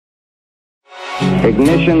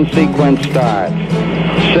Ignition sequence start.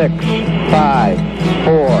 6, 5,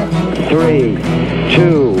 4, 3,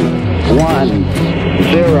 2, 1,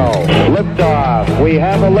 0. Liftoff. We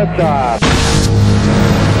have a liftoff.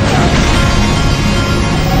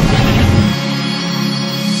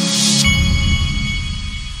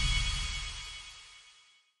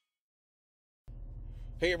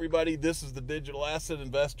 Hey everybody, this is the Digital Asset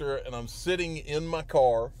Investor, and I'm sitting in my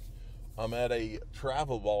car. I'm at a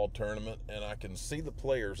travel ball tournament, and I can see the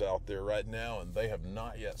players out there right now, and they have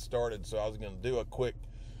not yet started, so I was going to do a quick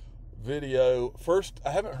video. First,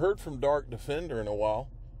 I haven't heard from Dark Defender in a while.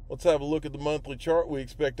 Let's have a look at the monthly chart. We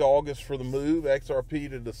expect August for the move, XRP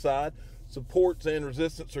to decide. Supports and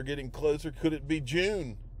resistance are getting closer. Could it be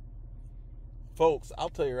June? Folks, I'll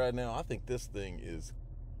tell you right now, I think this thing is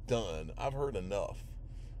done. I've heard enough.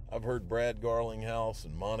 I've heard Brad Garlinghouse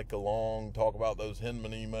and Monica Long talk about those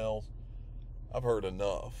Hinman emails. I've heard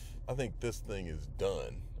enough. I think this thing is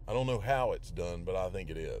done. I don't know how it's done, but I think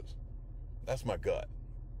it is. That's my gut.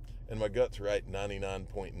 And my gut's right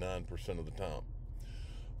 99.9% of the time.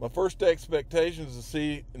 My first expectation is to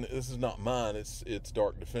see, and this is not mine, it's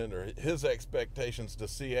Dark Defender. His expectations to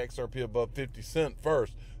see XRP above 50 cents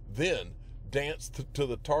first, then dance to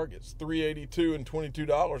the targets, $3.82 and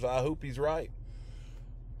 $22. I hope he's right.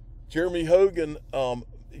 Jeremy Hogan,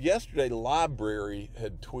 yesterday Library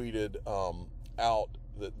had tweeted out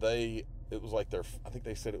that it was like I think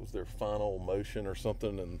they said it was their final motion or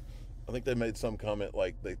something, and I think they made some comment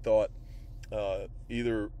like they thought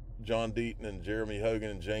either John Deaton and Jeremy Hogan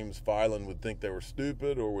and James Filan would think they were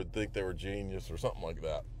stupid or would think they were genius or something like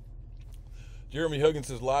that. Jeremy Hogan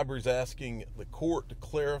says Library's asking the court to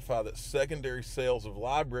clarify that secondary sales of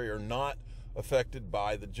Library are not affected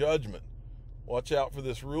by the judgment. Watch out for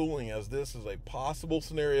this ruling, as this is a possible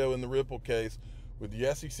scenario in the Ripple case, with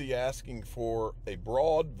the SEC asking for a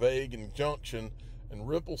broad, vague injunction and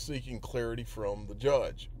Ripple seeking clarity from the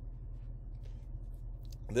judge.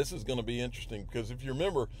 This is going to be interesting because if you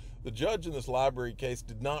remember, the judge in this Library case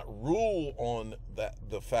did not rule on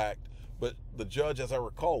the fact, but the judge, as I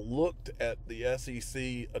recall, looked at the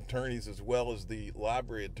SEC attorneys as well as the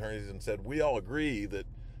Library attorneys and said, we all agree that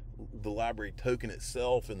the Library token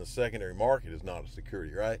itself in the secondary market is not a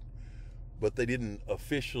security, right? But they didn't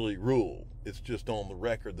officially rule. It's just on the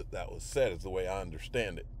record that was said, is the way I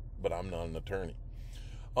understand it, but I'm not an attorney.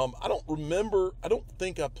 I don't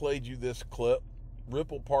think I played you this clip.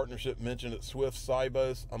 Ripple partnership mentioned at Swift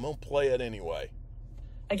Sibos. I'm going to play it anyway.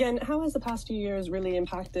 Again, how has the past few years really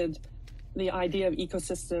impacted the idea of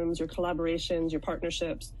ecosystems, your collaborations, your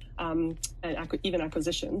partnerships, and even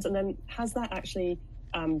acquisitions? And then has that actually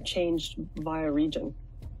changed via region?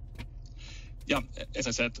 Yeah, as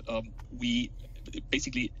I said, we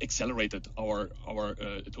basically accelerated our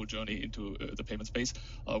whole journey into the payment space.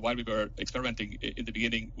 While we were experimenting in the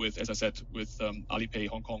beginning with, as I said, with Alipay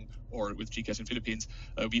Hong Kong or with GCash in Philippines,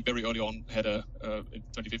 we very early on had in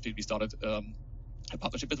 2015 we started a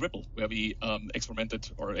partnership with Ripple, where we experimented,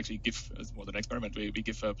 or actually give, more than an experiment, we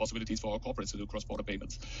give possibilities for our corporates to do cross-border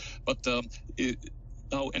payments. But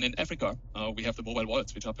now, and in Africa, we have the mobile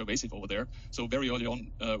wallets, which are pervasive over there. So very early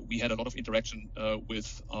on, we had a lot of interaction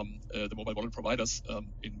with the mobile wallet providers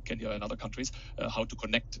in Kenya and other countries, how to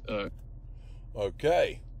connect.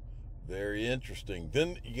 Okay, very interesting.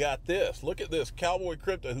 Then you got this. Look at this. Cowboy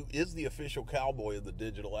Crypto, who is the official cowboy of the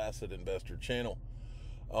Digital Asset Investor channel,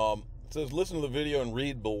 it says, listen to the video and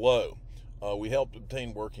read below. We helped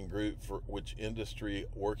obtain working group for which industry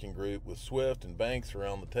working group with Swift and banks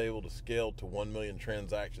around the table to scale to 1 million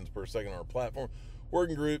transactions per second on our platform.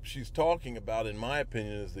 Working group she's talking about, in my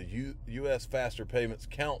opinion, is the U.S. Faster Payments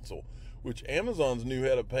Council, which Amazon's new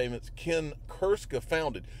head of payments, Ken Kurska,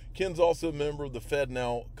 founded. Ken's also a member of the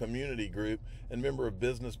FedNow community group and member of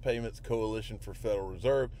Business Payments Coalition for Federal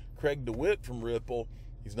Reserve. Craig DeWitt from Ripple,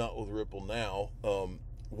 he's not with Ripple now,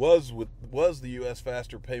 was the U.S.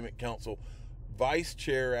 Faster Payment Council vice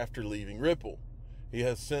chair after leaving Ripple. He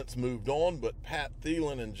has since moved on, but Pat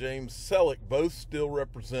Thielen and James Selleck both still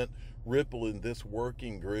represent Ripple in this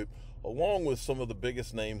working group, along with some of the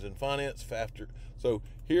biggest names in finance. So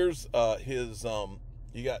here's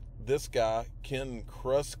you got this guy, Ken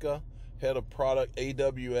Kruska, head of product,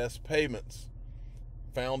 AWS Payments,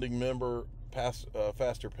 founding member,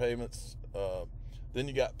 Faster Payments. Then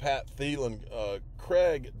you got Pat Thielen.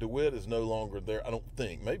 Craig DeWitt is no longer there. I don't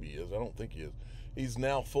think. Maybe he is. I don't think he is. He's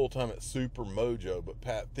now full-time at Super Mojo. But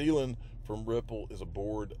Pat Thielen from Ripple is a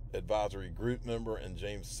board advisory group member, and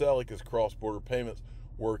James Selleck is cross-border payments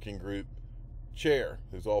working group chair,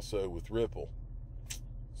 who's also with Ripple.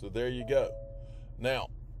 So there you go. Now,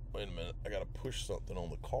 wait a minute. I got to push something on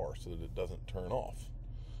the car so that it doesn't turn off.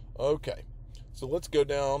 Okay. So let's go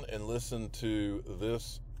down and listen to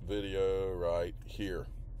this video right here.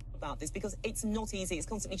 About this, because it's not easy, it's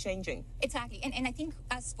constantly changing. Exactly, and I think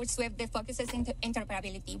as for Swift, the focus is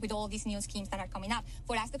interoperability with all these new schemes that are coming up.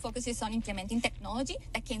 For us, the focus is on implementing technology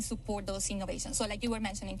that can support those innovations. So like you were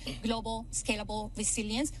mentioning, global, scalable,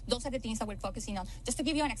 resilience, those are the things that we're focusing on. Just to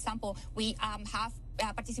give you an example, we have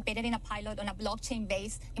participated in a pilot on a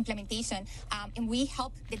blockchain-based implementation, and we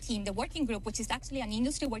helped the team, the working group, which is actually an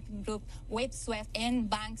industry working group with Swift and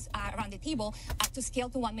banks around the table, to scale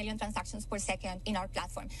to 1 million transactions per second in our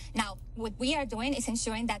platform. Now, what we are doing is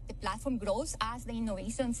ensuring that the platform grows as the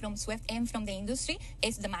innovation from Swift and from the industry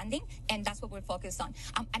is demanding, and that's what we're focused on.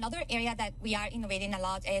 Another area that we are innovating a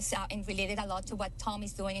lot is, and related a lot to what Tom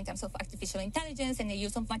is doing in terms of artificial intelligence and the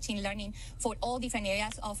use of machine learning for all different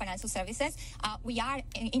areas of financial services. We are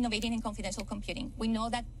innovating in confidential computing. We know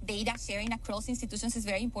that data sharing across institutions is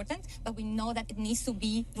very important, but we know that it needs to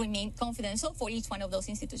remain confidential for each one of those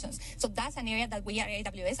institutions. So that's an area that we at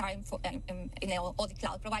AWS are, all the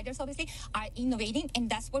cloud providers obviously are innovating, and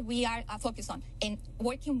that's what we are focused on, in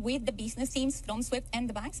working with the business teams from Swift and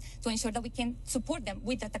the banks to ensure that we can support them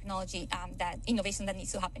with the technology, that innovation that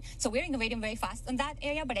needs to happen. So we're innovating very fast on that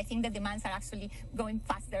area, but I think the demands are actually going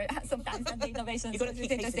faster sometimes than the innovations. You've got to keep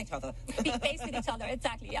pace with each other. Keep pace with each other,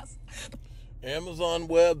 exactly, yes. Amazon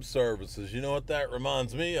Web Services. You know what that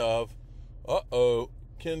reminds me of?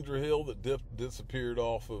 Kendra Hill that disappeared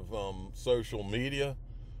off of social media.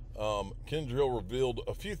 Kendra Hill revealed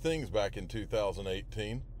a few things back in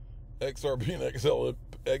 2018. XRP and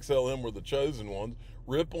XLM were the chosen ones.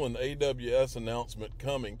 Ripple and AWS announcement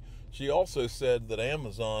coming. She also said that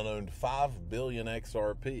Amazon owned 5 billion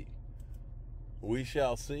XRP. We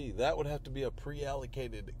shall see. That would have to be a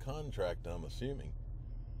pre-allocated contract, I'm assuming.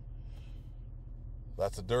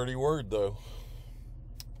 That's a dirty word, though.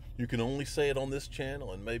 You can only say it on this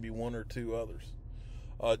channel and maybe one or two others.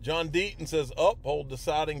 John Deaton says, Uphold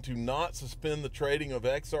deciding to not suspend the trading of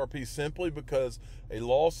XRP simply because a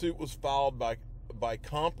lawsuit was filed by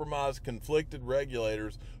compromised, conflicted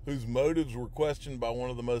regulators whose motives were questioned by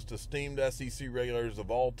one of the most esteemed SEC regulators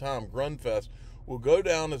of all time, Grunfest, will go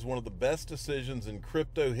down as one of the best decisions in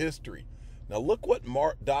crypto history. Now look what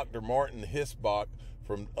Dr. Martin Hisbach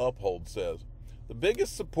from Uphold says. The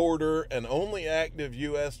biggest supporter and only active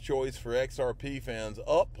U.S. choice for XRP fans,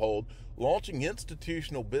 Uphold, launching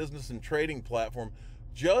institutional business and trading platform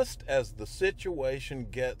just as the situation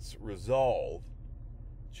gets resolved.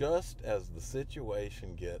 Just as the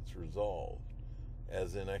situation gets resolved.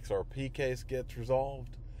 As in XRP case gets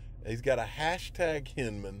resolved. He's got a hashtag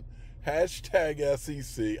Hinman, hashtag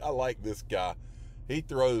SEC. I like this guy. He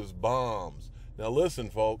throws bombs. Now listen,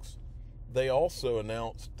 folks. They also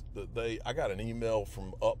announced that I got an email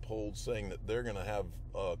from Uphold saying that they're going to have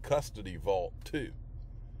a custody vault too.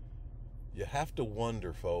 You have to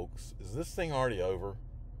wonder, folks, is this thing already over?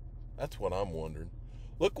 That's what I'm wondering.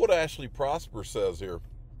 Look what Ashley Prosper says here.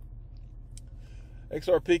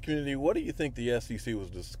 XRP community, what do you think the SEC was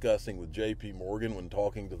discussing with JP Morgan when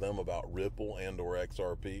talking to them about Ripple and or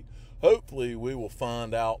XRP? Hopefully we will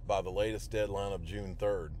find out by the latest deadline of June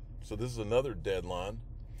 3rd. So this is another deadline.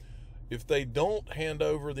 If they don't hand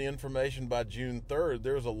over the information by June 3rd,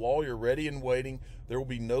 there's a lawyer ready and waiting. There will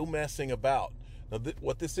be no messing about. Now,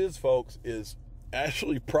 what this is, folks, is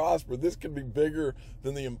Ashley Prosper. This could be bigger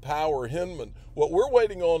than the Empower Hinman. What we're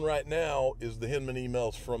waiting on right now is the Hinman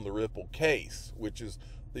emails from the Ripple case, which is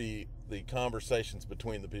the conversations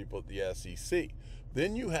between the people at the SEC.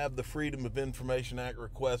 Then you have the Freedom of Information Act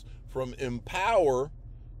request from Empower,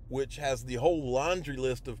 which has the whole laundry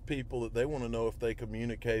list of people that they want to know if they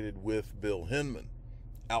communicated with Bill Hinman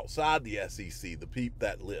outside the SEC,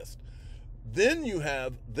 that list. Then you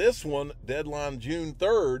have this one, deadline June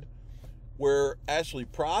 3rd, where Ashley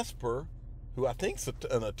Prosper, who I think's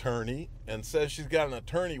an attorney, and says she's got an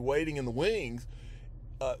attorney waiting in the wings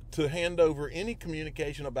to hand over any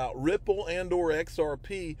communication about Ripple and or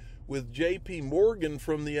XRP with JP Morgan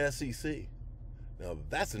from the SEC. Now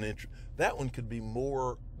that's that one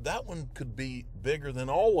could be bigger than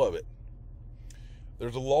all of it.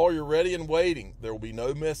 There's a lawyer ready and waiting. There will be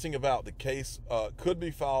no messing about. The case could be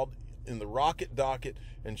filed in the rocket docket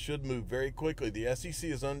and should move very quickly. The SEC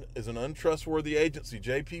is an untrustworthy agency.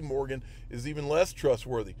 JP Morgan is even less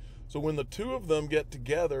trustworthy. So when the two of them get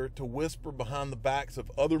together to whisper behind the backs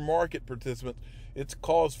of other market participants, it's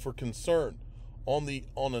cause for concern.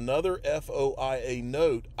 On another FOIA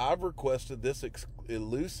note, I've requested this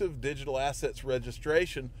elusive digital assets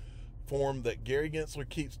registration form that Gary Gensler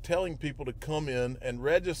keeps telling people to come in and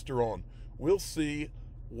register on. We'll see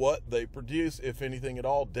what they produce, if anything at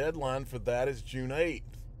all. Deadline for that is June 8th.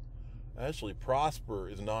 Actually, Prosper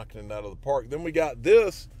is knocking it out of the park. Then we got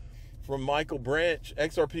this from Michael Branch.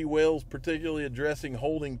 XRP whales, particularly addressing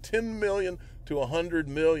holding 10 million to 100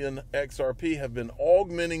 million XRP, have been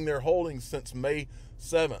augmenting their holdings since May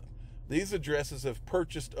 7th. These addresses have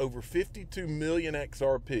purchased over 52 million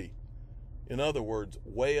XRP. In other words,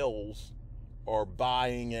 whales are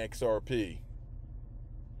buying XRP.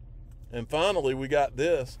 And finally, we got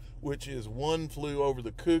this, which is one flew over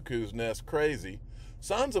the cuckoo's nest crazy.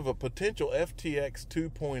 Signs of a potential FTX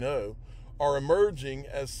 2.0 are emerging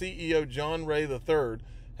as CEO John Ray III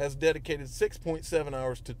has dedicated 6.7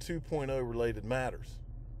 hours to 2.0 related matters.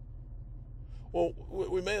 Well,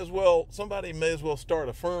 somebody may as well start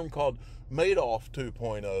a firm called Madoff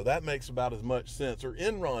 2.0. That makes about as much sense. Or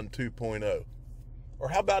Enron 2.0. Or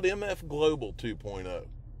how about MF Global 2.0?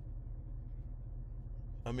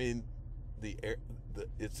 I mean,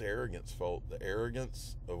 it's arrogance, folks. The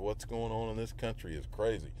arrogance of what's going on in this country is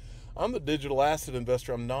crazy. I'm the digital asset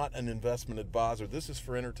investor. I'm not an investment advisor. This is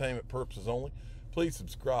for entertainment purposes only. Please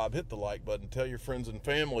subscribe, hit the like button, tell your friends and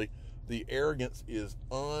family. The arrogance is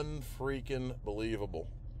unfreaking believable.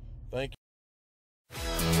 Thank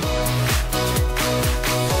you.